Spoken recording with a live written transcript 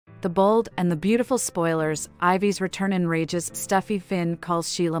the bold and the beautiful spoilers, Ivy's return enrages Steffy. Finn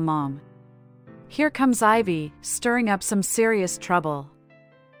calls Sheila mom. Here comes Ivy, stirring up some serious trouble.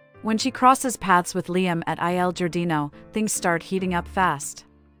 When she crosses paths with Liam at Il Giardino, things start heating up fast.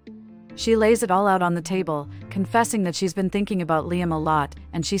 She lays it all out on the table, confessing that she's been thinking about Liam a lot,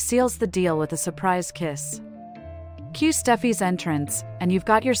 and she seals the deal with a surprise kiss. Cue Steffy's entrance, and you've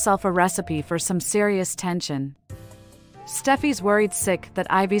got yourself a recipe for some serious tension. Steffy's worried sick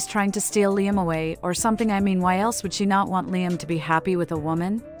that Ivy's trying to steal Liam away or something. I mean, why else would she not want Liam to be happy with a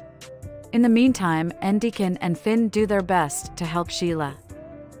woman? In the meantime, Deacon and Finn do their best to help Sheila.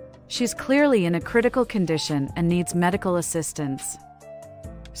 She's clearly in a critical condition and needs medical assistance.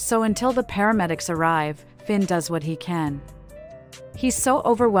 So until the paramedics arrive, Finn does what he can. He's so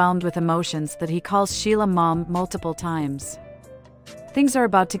overwhelmed with emotions that he calls Sheila mom multiple times. Things are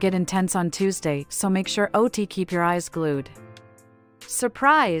about to get intense on Tuesday, so make sure OT keep your eyes glued.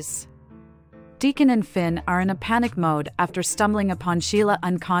 Surprise! Deacon and Finn are in a panic mode after stumbling upon Sheila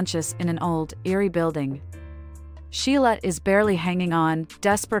unconscious in an old, eerie building. Sheila is barely hanging on,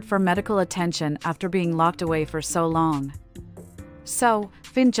 desperate for medical attention after being locked away for so long. So,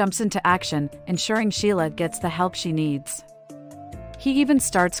 Finn jumps into action, ensuring Sheila gets the help she needs. He even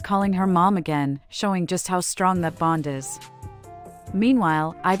starts calling her mom again, showing just how strong that bond is.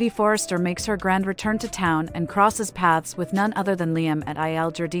 Meanwhile, Ivy Forrester makes her grand return to town and crosses paths with none other than Liam at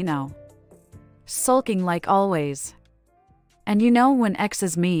Il Giardino. Sulking like always. And you know, when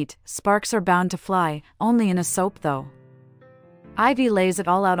exes meet, sparks are bound to fly, only in a soap though. Ivy lays it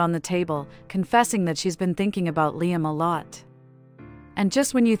all out on the table, confessing that she's been thinking about Liam a lot. And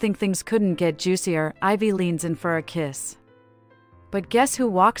just when you think things couldn't get juicier, Ivy leans in for a kiss. But guess who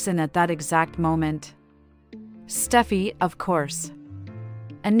walks in at that exact moment? Steffy, of course.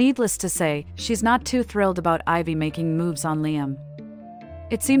 And needless to say, she's not too thrilled about Ivy making moves on Liam.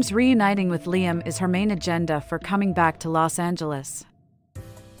 It seems reuniting with Liam is her main agenda for coming back to Los Angeles.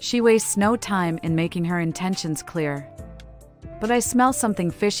 She wastes no time in making her intentions clear. But I smell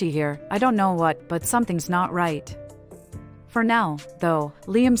something fishy here, I don't know what, but something's not right. For now, though,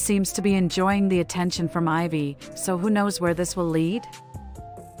 Liam seems to be enjoying the attention from Ivy, so who knows where this will lead?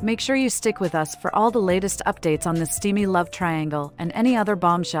 Make sure you stick with us for all the latest updates on this steamy love triangle and any other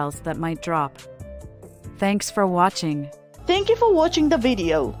bombshells that might drop. Thanks for watching. Thank you for watching the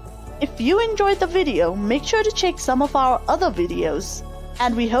video. If you enjoyed the video, make sure to check some of our other videos.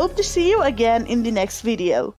 And we hope to see you again in the next video.